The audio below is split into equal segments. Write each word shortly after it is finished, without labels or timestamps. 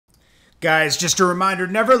Guys, just a reminder,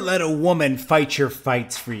 never let a woman fight your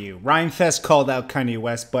fights for you. Rhymefest called out Kanye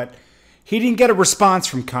West, but he didn't get a response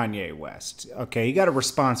from Kanye West. Okay, he got a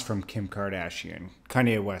response from Kim Kardashian,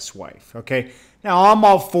 Kanye West's wife. Okay, now I'm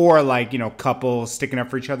all for, like, couples sticking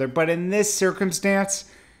up for each other, but in this circumstance,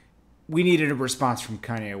 we needed a response from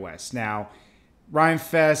Kanye West. Now,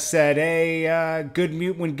 Rhymefest said, hey,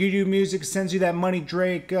 when Good Music sends you that money,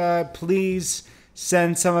 Drake, please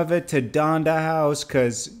send some of it to Donda House,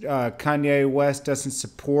 because Kanye West doesn't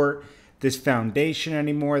support this foundation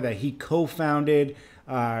anymore that he co-founded.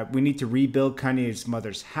 We need to rebuild Kanye's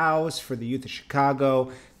mother's house for the youth of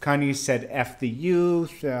Chicago. Kanye said, F the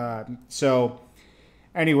youth. So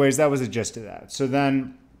anyways, that was the gist of that. So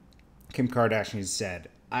then Kim Kardashian said,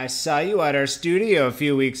 I saw you at our studio a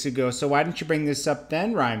few weeks ago, so why didn't you bring this up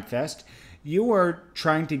then, Rhymefest? You were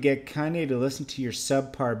trying to get Kanye to listen to your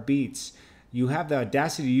subpar beats. You have the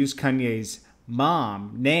audacity to use Kanye's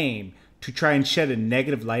mom name to try and shed a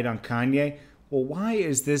negative light on Kanye. Well, why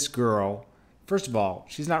is this girl... First of all,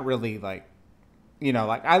 she's not really like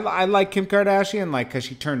I like Kim Kardashian, like, because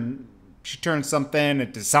she turned something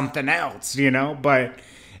into something else, but,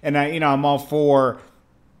 and I'm all for,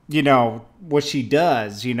 what she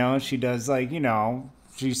does, she does, like,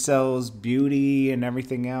 she sells beauty and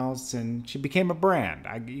everything else, and she became a brand.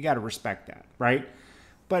 You got to respect that, right?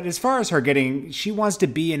 But as far as her she wants to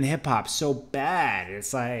be in hip hop so bad.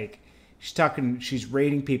 It's like, she's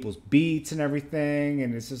rating people's beats and everything,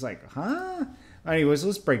 and it's just like, huh? Anyways,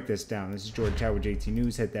 let's break this down. This is Jordan Tower with JT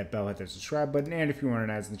News. Hit that bell, hit that subscribe button, and if you want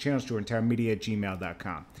to add to the channel, it's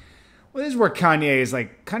jordantowermedia@gmail.com. Well, this is where Kanye's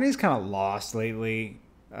kind of lost lately,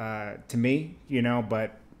 to me,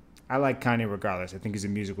 but I like Kanye regardless. I think he's a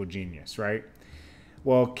musical genius, right?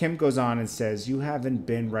 Well, Kim goes on and says, you haven't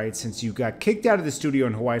been right since you got kicked out of the studio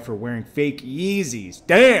in Hawaii for wearing fake Yeezys.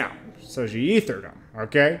 Damn! So she ethered them,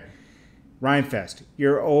 okay? Rhymefest,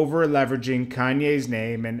 you're over-leveraging Kanye's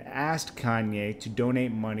name and asked Kanye to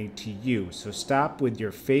donate money to you, so stop with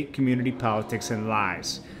your fake community politics and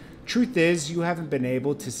lies. Truth is, you haven't been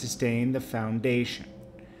able to sustain the foundation.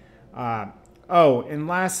 And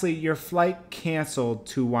lastly, your flight canceled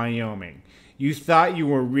to Wyoming. You thought you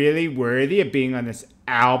were really worthy of being on this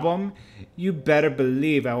album? You better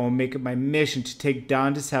believe I will make it my mission to take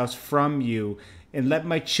Donda's house from you and let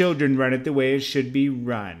my children run it the way it should be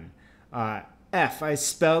run. I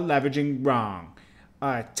spelled leveraging wrong.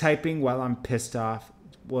 Typing while I'm pissed off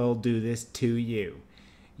will do this to you.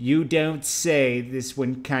 You don't say this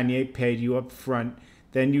when Kanye paid you up front,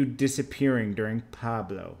 then you disappearing during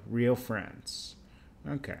Pablo. Real friends.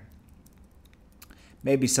 Okay.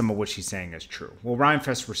 Maybe some of what she's saying is true. Well,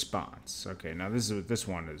 Rhymefest response. Okay, now this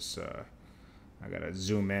one is, I gotta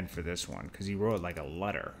zoom in for this one because he wrote like a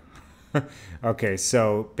letter. Okay,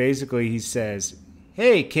 so basically he says,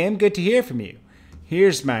 hey, Kim, good to hear from you.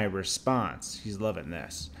 Here's my response. He's loving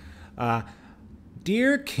this.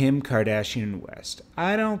 Dear Kim Kardashian West,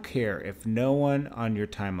 I don't care if no one on your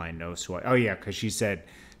timeline knows who I... Oh, yeah, because she said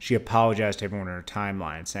she apologized to everyone on her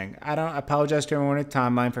timeline, saying, I don't apologize to everyone on the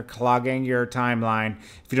timeline for clogging your timeline.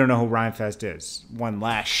 If you don't know who Rhymefest is. One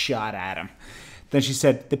last shot at him. Then she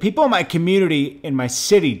said, the people in my community in my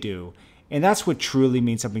city do. And that's what truly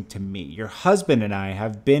means something to me. Your husband and I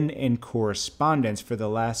have been in correspondence for the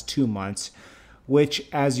last 2 months, which,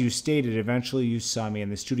 as you stated, eventually you saw me in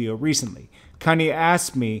the studio recently. Kanye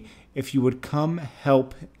asked me if I would come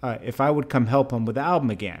help him with the album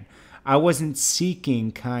again. I wasn't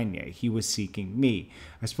seeking Kanye. He was seeking me.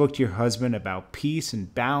 I spoke to your husband about peace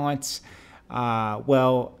and balance.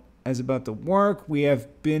 As about the work we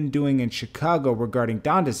have been doing in Chicago regarding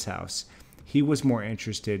Donda's house, he was more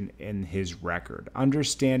interested in his record,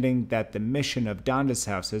 understanding that the mission of Donda's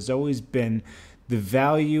House has always been the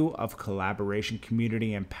value of collaboration,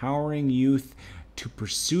 community, empowering youth to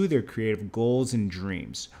pursue their creative goals and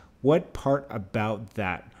dreams. What part about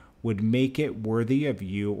that would make it worthy of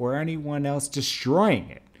you or anyone else destroying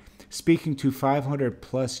it? Speaking to 500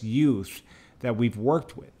 plus youth that we've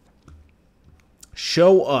worked with.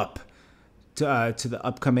 Show up to the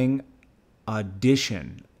upcoming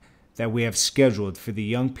audition that we have scheduled for the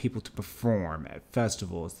young people to perform at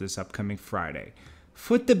festivals this upcoming Friday.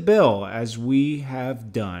 Foot the bill as we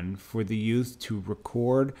have done for the youth to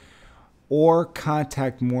record or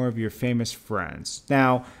contact more of your famous friends.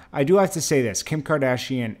 Now, I do have to say this. Kim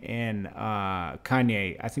Kardashian and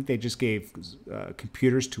Kanye, I think they just gave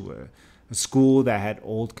computers to a school that had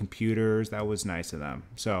old computers. That was nice of them.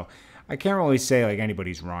 So I can't really say like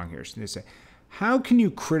anybody's wrong here. So they say, how can you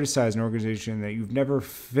criticize an organization that you've never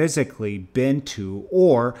physically been to,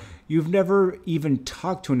 or you've never even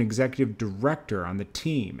talked to an executive director on the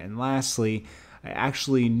team? And lastly, I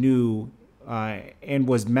actually knew and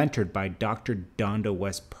was mentored by Dr. Donda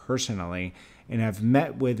West personally, and have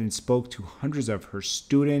met with and spoke to hundreds of her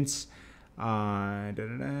students.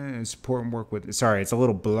 And support and work with. Sorry, it's a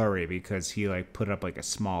little blurry because he like put up like a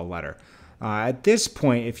small letter. At this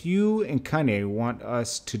point, if you and Kanye want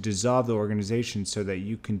us to dissolve the organization so that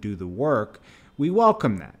you can do the work, we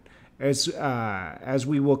welcome that. As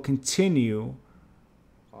we will continue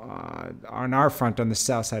on our front on the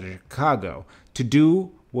south side of Chicago to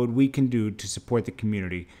do what we can do to support the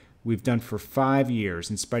community we've done for 5 years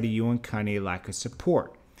in spite of you and Kanye lack of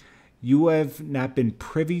support. You have not been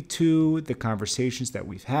privy to the conversations that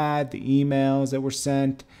we've had, the emails that were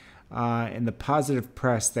sent, and the positive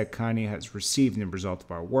press that Kanye has received in the result of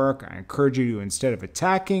our work. I encourage you to, instead of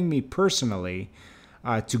attacking me personally,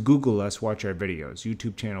 to Google us, watch our videos,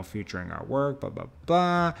 YouTube channel featuring our work, blah, blah,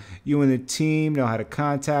 blah. You and the team know how to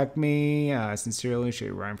contact me. Sincerely,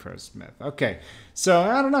 Rhymefest Smith. Okay, so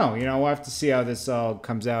I don't know. We'll have to see how this all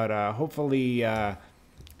comes out. Hopefully,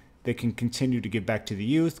 they can continue to give back to the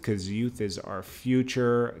youth, because youth is our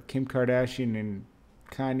future. Kim Kardashian and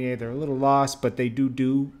Kanye, they're a little lost, but they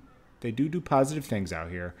do positive things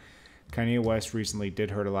out here. Kanye West recently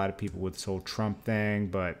did hurt a lot of people with this whole Trump thing,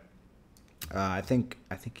 but I think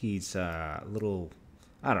he's a little,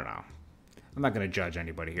 I don't know. I'm not going to judge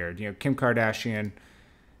anybody here. Kim Kardashian,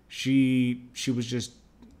 she was just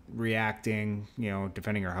reacting,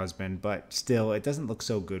 defending her husband, but still, it doesn't look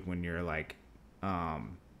so good when you're like,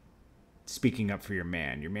 speaking up for your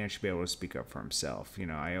man. Your man should be able to speak up for himself.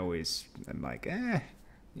 I'm like,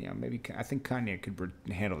 maybe I think Kanye could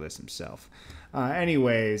handle this himself.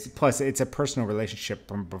 Anyways, plus it's a personal relationship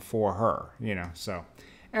from before her, so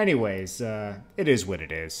anyways, it is what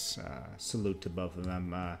it is. Salute to both of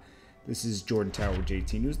them. This is Jordan Tower with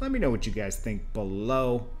JT News. Let me know what you guys think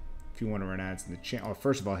below. If you want to run ads in the channel,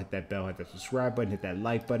 first of all, hit that bell, hit that subscribe button, hit that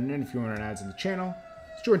like button, and if you want to run ads in the channel,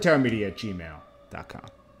 it's jordantowermedia@gmail.com.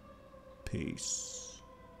 Peace.